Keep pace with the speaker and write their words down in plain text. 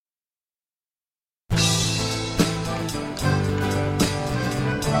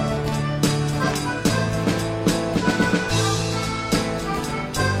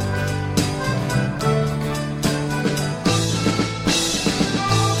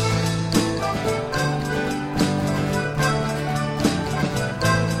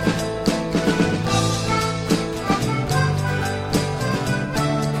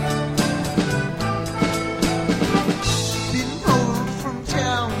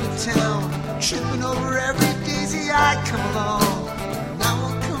town, tripping over every daisy I come along. No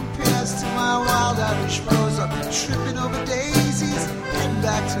one compares to my wild Irish rose. I'm tripping over daisies, heading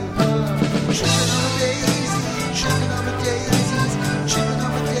back to her. Tripping over daisies, tripping over daisies, tripping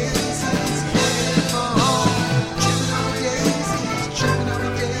over daisies, heading for home. Tripping over daisies, tripping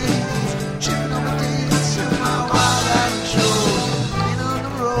over daisies, tripping over daisies to my wild Irish rose. Been on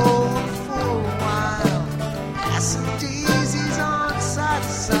the road for a while, passing daisies on side to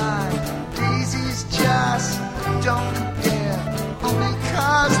side. Daisies just don't compare, only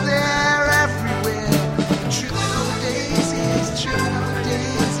 'cause they're everywhere. Tripping over daisies, tripping over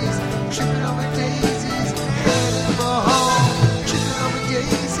daisies, tripping over daisies, heading for home. Tripping over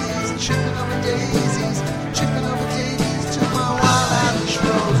daisies, tripping over daisies, tripping over daisies to my wild Irish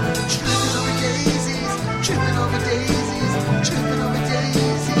rose. Tripping over daisies, tripping over daisies, tripping over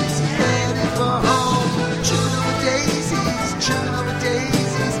daisies, heading for home. Tripping over daisies, tripping over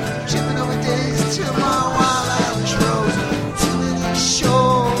daisies, tripping over daisies to my wild Irish rose. Too many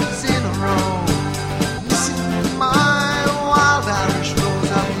shows in a row, missing my wild Irish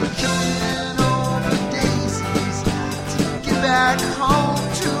rose. I'll be tripping over daisies to get back home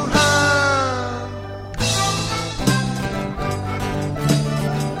to her.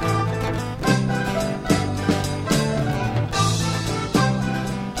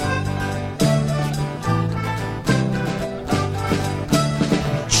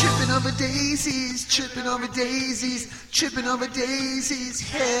 Tripping over daisies, tripping over daisies, tripping over daisies,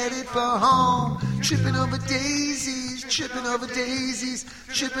 headed for home. Tripping over daisies, tripping over daisies,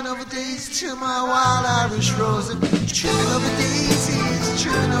 tripping over daisies to my wild Irish rose. Tripping over daisies,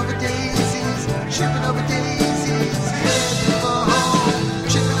 tripping over daisies, tripping over daisies, headed for home.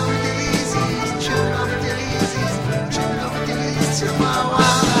 Tripping over daisies, tripping over daisies, tripping over daisies to my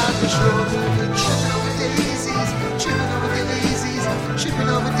wild Irish rose. Tripping over daisies, tripping over daisies, tripping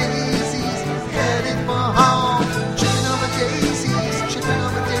over daisies, headed for home. Tripping over daisies, tripping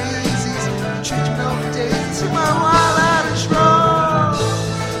over daisies, tripping over daisies to my wild Irish rose.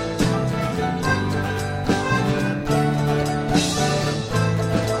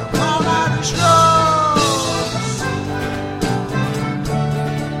 Wild Irish rose.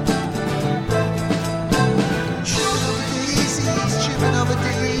 Tripping over daisies, tripping over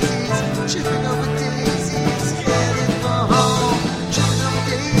daisies, tripping over daisies, headed for home. Tripping over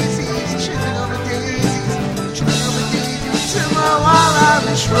daisies, tripping over daisies, tripping over daisies to my wild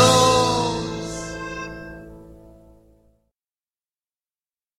Irish rose.